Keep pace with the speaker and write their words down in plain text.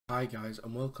Hi guys,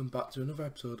 and welcome back to another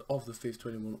episode of the FIFA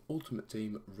 21 Ultimate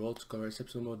Team Road to Score. It's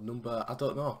episode mode number, I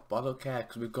don't know, but I don't care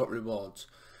because we've got rewards.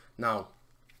 Now,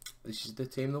 this is the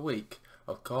team of the week.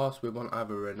 Of course, we want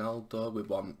either Ronaldo, we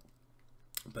want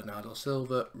Bernardo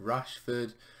Silva,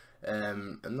 Rashford,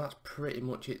 and that's pretty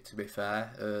much it, to be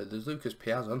fair. There's Lucas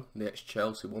Piazon, the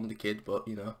ex-Chelsea wonder kid, but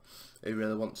you know, who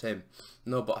really wants him?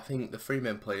 No, but I think the three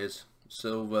main players,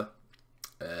 Silva,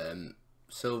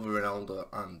 Ronaldo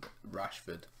and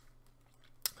Rashford.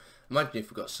 Imagine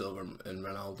if we got Silva and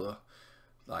Ronaldo,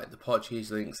 like the Portuguese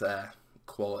links there,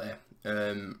 quality.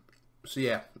 So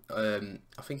yeah, I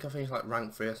think I finished like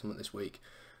rank 3 or something this week.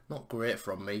 Not great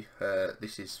from me.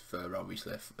 This is for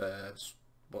obviously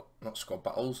not squad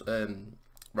battles,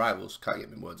 rivals. Can't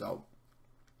get my words out.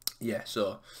 Yeah,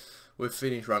 so we've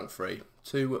finished rank 3.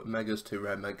 2 megas, 2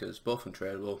 rare megas, both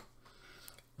untradeable.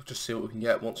 We'll just see what we can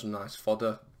get. Want some nice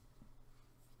fodder,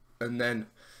 and then.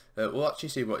 We'll actually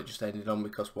see what it just ended on,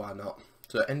 because why not?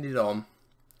 So it ended on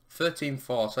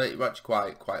 13-4, so it was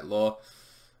actually quite low.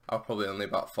 I was probably only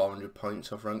about 400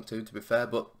 points off rank 2, to be fair,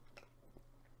 but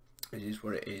it is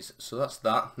what it is. So that's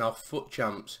that. Now, FUT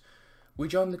Champs. We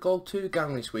joined the Gold 2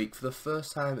 gang this week for the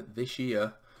first time this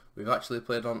year. We've actually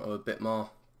played on a bit more,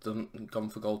 gone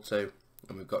for Gold 2,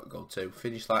 and we've got Gold 2.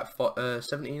 Finished like 17-5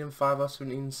 or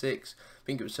 17-6. I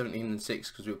think it was 17-6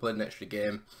 because we played an extra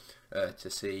game to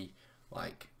see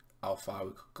like how far we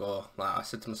could go. Like I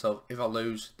said to myself, if I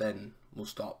lose then we'll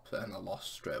stop, and I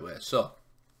lost straight away. So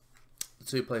the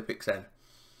 2 play picks in.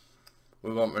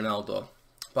 We want Ronaldo,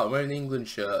 but I'm wearing the England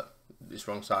shirt, this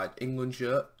wrong side, England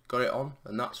shirt, got it on,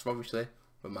 and that's obviously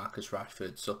with Marcus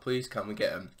Rashford. So please can we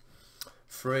get him?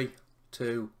 3,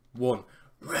 2, 1,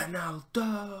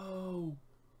 Ronaldo!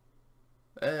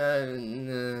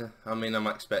 I mean, I'm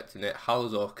expecting it.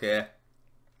 How's okay,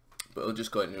 but it'll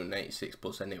just go into an 86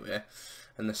 plus anyway.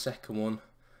 And the second one,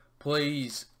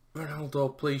 please,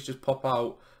 Ronaldo, please just pop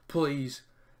out, please.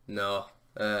 No,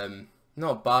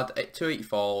 not bad.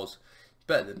 284s,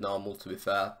 better than normal, to be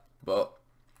fair. But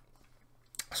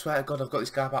I swear to God, I've got this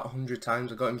guy about 100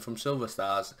 times. I got him from Silver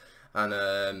Stars, and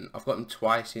I've got him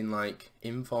twice in like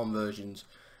inform versions.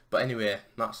 But anyway,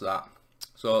 that's that.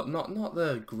 So not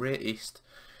the greatest,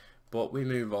 but we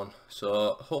move on.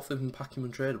 So hopefully we can pack him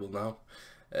untradeable now.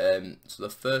 So the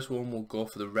first one will go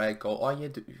for the rare gold. Oh yeah,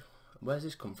 where's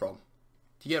this come from?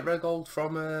 Do you get rare gold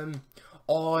from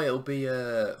oh, it'll be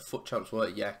FUT Champs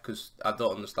work, yeah, because I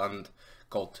don't understand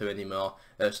Gold 2 anymore.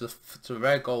 So the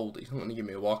rare gold, he's not going to give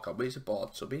me a walkout, but it's a board,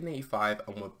 so being 85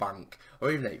 and we're bank,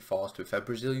 or even 84s, to be fair.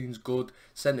 Brazilian's good,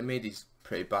 centre mid is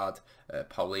pretty bad.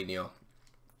 Paulinho,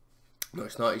 no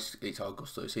it's not, it's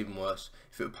Augusto, it's even worse.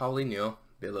 If it were Paulinho,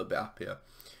 I'd be a little bit happier,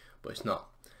 but it's not.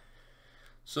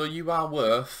 So you are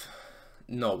worth,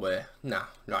 no way, nah,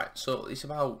 right, so it's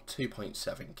about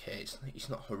 2.7k, it's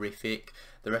not horrific,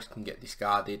 the rest can get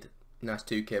discarded, nice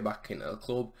 2k back into the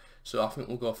club. So I think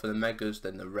we'll go for the megas,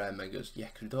 then the rare megas, yeah,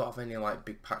 because we don't have any like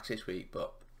big packs this week,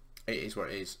 but it is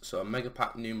what it is. So a mega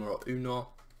pack numero uno,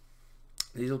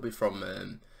 these will be from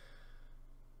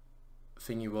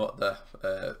thingy what, the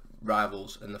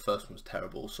rivals, and the first one's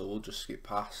terrible, so we'll just skip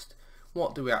past.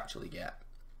 What do we actually get?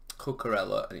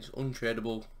 Cucurella, and it's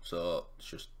untradeable, so it's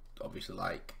just obviously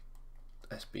like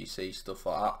SBC stuff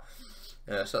like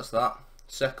that. So that's that.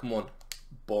 Second one,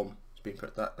 boom. It's been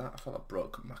that I thought I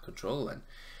broke my controller then.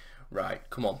 Right,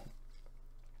 come on.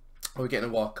 Are we getting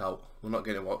a walkout? We're not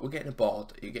getting a walkout. We're getting a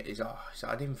board. You get it's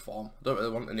an inform. I don't really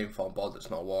want an inform board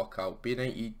that's not a walkout. Being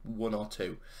 81 or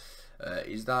 2.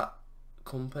 Is that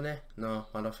company? No,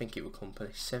 I don't think it was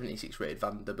company. 76 rated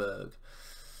Van der Berg.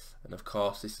 And of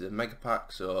course this is a mega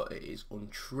pack, so it is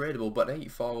untradeable, but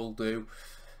 84 will do,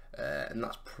 and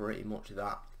that's pretty much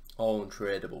that. All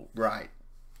untradeable. Right,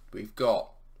 we've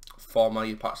got 4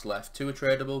 mega packs left. 2 are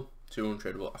tradable, 2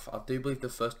 untradeable. I do believe the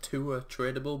first 2 are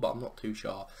tradable, but I'm not too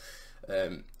sure.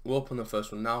 We'll open the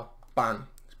first one now. Bang,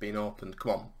 it's been opened.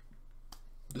 Come on,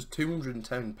 there's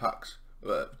 210 packs,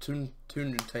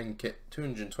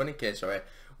 220k, sorry,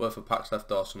 worth of packs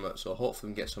left or something, so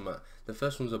hopefully we can get some. The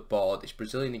first one's a board, it's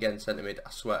Brazilian again, centre mid,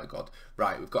 I swear to God.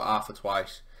 Right, we've got Arthur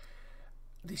twice.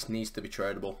 This needs to be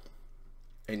tradable.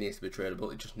 It needs to be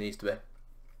tradable, it just needs to be.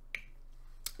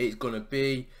 It's going to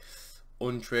be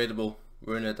untradeable.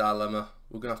 We're in a dilemma.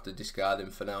 We're going to have to discard him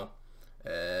for now.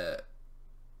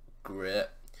 Great.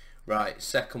 Right,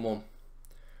 second one.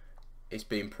 It's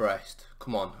being pressed.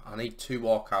 Come on, I need 2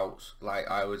 walkouts like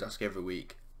I always ask every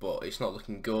week, but it's not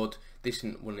looking good. This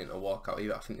isn't winning a walkout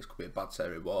either. I think this could be a bad set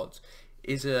of rewards.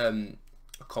 Is a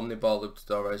comedy ball of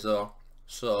Torres though,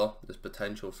 so there's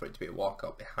potential for it to be a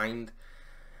walkout behind.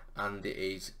 and it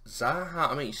is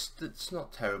Zaha. I mean, it's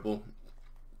not terrible.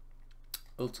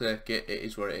 We'll take it. It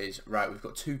is what it is. Right, we've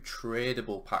got 2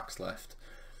 tradable packs left.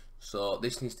 So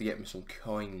this needs to get me some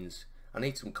coins. I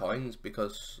need some coins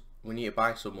because we need to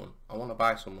buy someone. I want to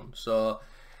buy someone. So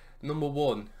number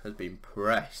 1 has been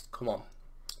pressed. Come on.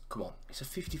 Come on. It's a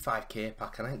 55k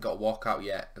pack and I ain't got a walkout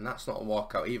yet. And that's not a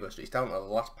walkout either. So it's down to the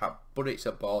last pack. But it's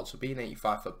a board. So being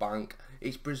 85 for bank.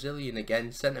 It's Brazilian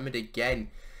again. Centre mid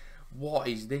again. What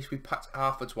is this? We packed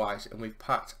Arthur twice and we've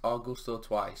packed Augusto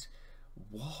twice.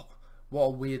 What? What a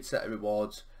weird set of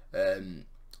rewards.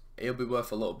 He'll be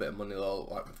worth a little bit of money though,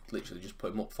 like we've literally just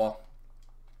put him up for.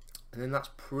 And then that's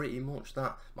pretty much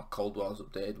that. My Cold War's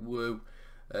updated. Woo.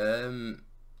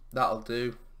 That'll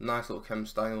do. Nice little chem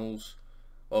styles.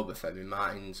 Obafemi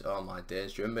Martins. Oh my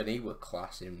days. Do you remember he were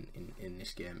class in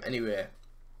this game? Anyway,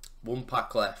 1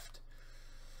 pack left.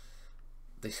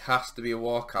 This has to be a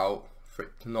walkout for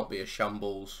it to not be a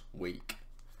shambles week.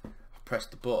 I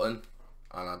pressed the button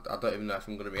and I don't even know if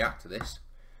I'm going to react to this.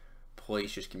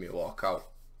 Please just give me a walkout.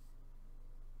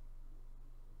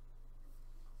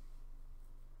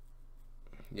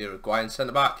 Uruguayan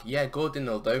centre back. Yeah, Gordon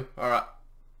will do. Alright.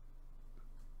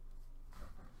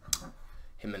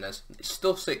 Jimenez. It's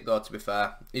still sick though, to be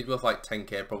fair. He's worth like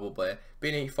 10k probably.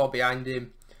 Being 84 behind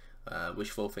him.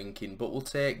 Wishful thinking. But we'll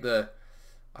take the...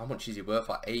 How much is he worth?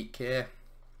 Like 8k.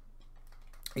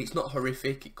 It's not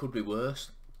horrific. It could be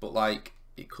worse. But like,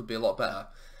 it could be a lot better.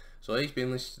 So he's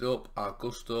been listed up.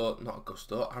 Augusto. Not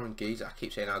Augusto. Aaron Geezer. I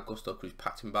keep saying Augusto because he's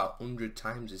packed him about 100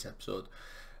 times this episode.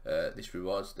 This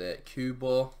rewards the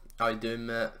Kubo. How you doing,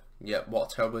 mate? Yeah,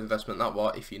 what a terrible investment that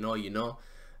was. If you know, you know.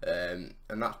 And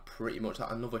that's pretty much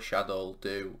that. Another shadow will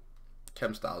do.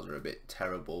 Chem styles are a bit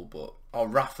terrible, but oh,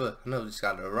 Rafa. I know this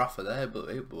guy had a Rafa there, but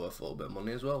it'll be worth a little bit of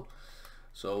money as well.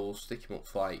 So we'll stick him up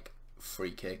for like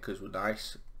 3k because we're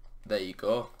nice. There you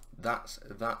go. That's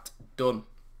that done.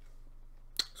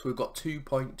 So we've got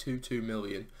 2.22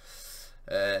 million,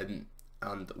 and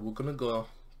we're gonna go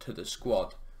to the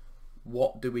squad.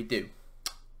 What do we do?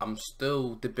 I'm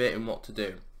still debating what to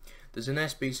do. There's an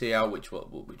SBC out which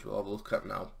we'll have a look at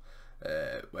now.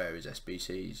 Where is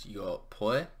SBCs? You got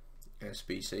play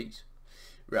SBCs.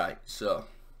 Right, so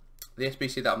the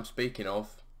SBC that I'm speaking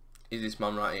of is this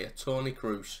man right here, Tony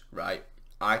Cruz. Right,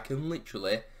 I can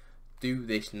literally do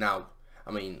this now.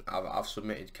 I mean, I've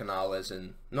submitted Canales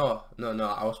and no,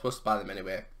 I was supposed to buy them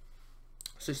anyway.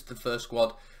 So this is the first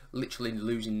squad. Literally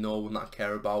losing no one that I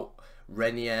care about.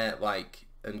 Renier, like,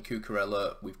 and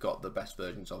Cucurella, we've got the best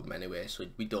versions of them anyway, so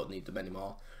we don't need them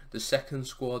anymore. The second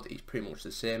squad is pretty much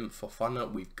the same. For Fofana,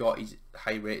 we've got his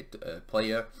high-rated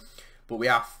player, but we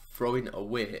are throwing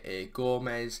away a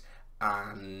Gomez,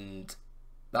 and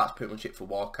that's pretty much it for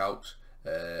walkouts.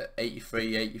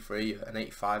 83, 83, and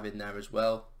 85 in there as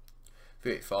well.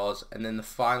 34s, and then the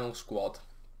final squad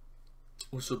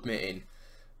we're submitting.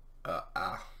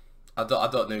 I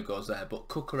don't know who goes there, but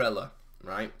Cucurella,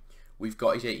 right? We've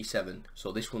got his 87,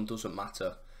 so this one doesn't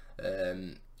matter.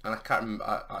 And I can't remember,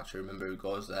 I actually remember who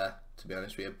goes there, to be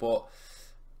honest with you. But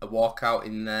a walkout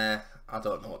in there, I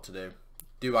don't know what to do.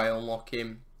 Do I unlock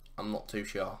him? I'm not too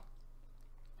sure.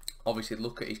 Obviously,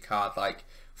 look at his card, like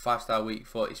 5-star weak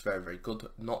foot. It's very, very good.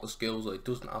 Not the skills, or he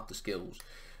doesn't have the skills.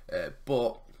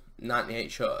 But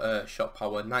 98 shot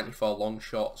power, 94 long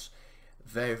shots.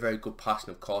 Very, very good passing,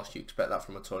 of course. You expect that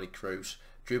from a Tony Cruz.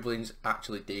 Dribbling's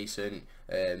actually decent.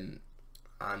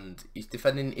 And his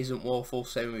defending isn't woeful,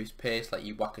 same with his pace. Like,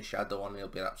 you whack a shadow on, he'll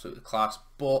be absolutely class.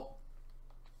 But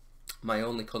my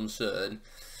only concern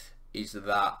is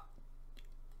that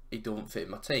he don't fit in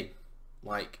my team.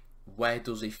 Like, where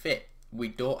does he fit? We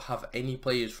don't have any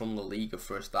players from the Liga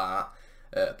for a start,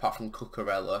 apart from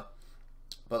Cucurella.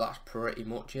 But that's pretty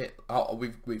much it. Oh,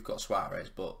 we've got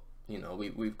Suarez, but you know,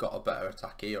 we've got a better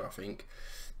attack here, I think.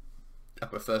 I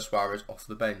prefer Suarez off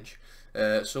the bench.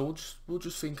 So we'll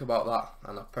just think about that.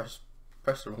 And I press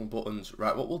the wrong buttons.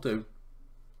 Right, what we'll do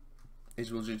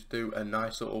is we'll just do a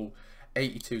nice little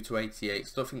 82 to 88.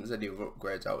 So I don't think there's any other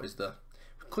upgrades out, is there?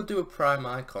 We could do a prime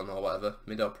icon or whatever,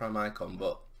 mid or prime icon,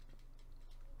 but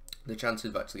the chances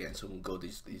of actually getting something good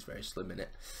is very slim in it.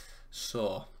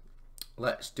 So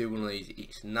let's do one of these.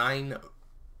 It's nine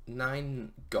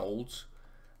golds,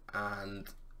 and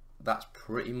that's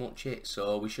pretty much it.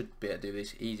 So we should be able to do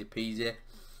this easy peasy.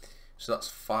 So that's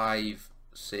 5,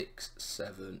 6,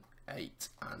 7, 8,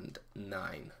 and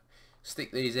 9.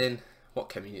 Stick these in. What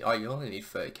chem you need? Oh, you only need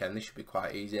 30 chem. This should be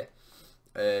quite easy.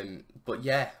 But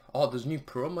yeah, oh, there's a new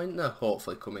promo, isn't there?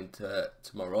 Hopefully coming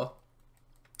tomorrow,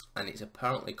 and it's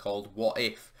apparently called What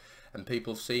If, and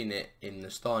people have seen it in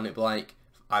the store, and it'll be like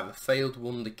either failed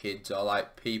wonder kids or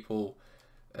like people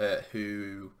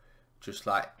who just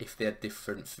like if they had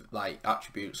different like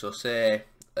attributes. So say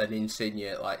an Insigne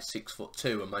at like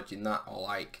 6'2", imagine that, or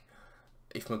like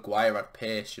if Maguire had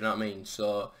pace, you know what I mean?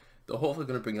 So they're hopefully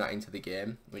going to bring that into the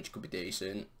game, which could be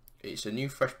decent. It's a new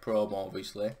fresh promo,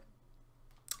 obviously,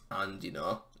 and you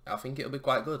know, I think it'll be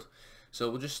quite good. So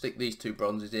we'll just stick these 2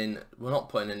 bronzes in. We're not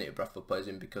putting any Bradford players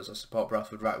in because I support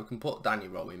Bradford. Right, we can put Danny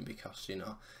Rowe in because, you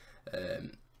know,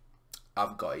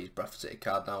 I've got his Bradford City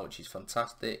card now, which is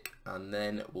fantastic. And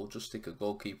then we'll just stick a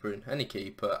goalkeeper in, any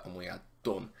keeper, and we are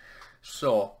done.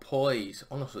 So, please,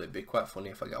 honestly, it'd be quite funny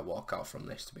if I get a walkout from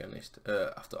this, to be honest,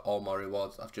 after all my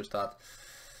rewards I've just had.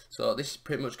 So this is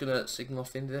pretty much going to signal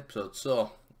off the end of the episode.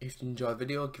 So, if you enjoyed the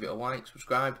video, give it a like,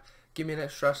 subscribe. Give me an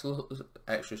extra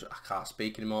I can't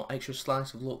speak anymore, extra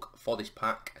slice of luck for this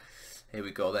pack. Here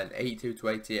we go then, 82 to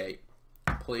 88.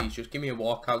 Please, just give me a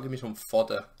walkout, give me some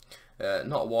fodder.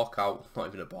 Not a walkout, not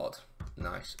even a board.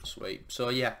 Nice, sweet. So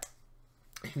yeah,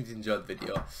 if you enjoyed the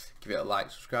video, give it a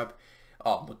like, subscribe.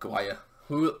 Oh, Maguire.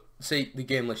 See, the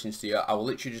game listens to you. I will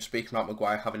literally just speak about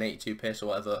Maguire having 82 pace or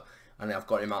whatever, and I've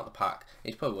got him out of the pack.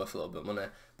 He's probably worth a little bit of money.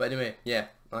 But anyway, yeah,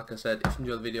 like I said, if you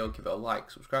enjoyed the video, give it a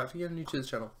like, subscribe if you're new to the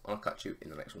channel, and I'll catch you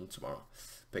in the next one tomorrow.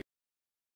 Peace.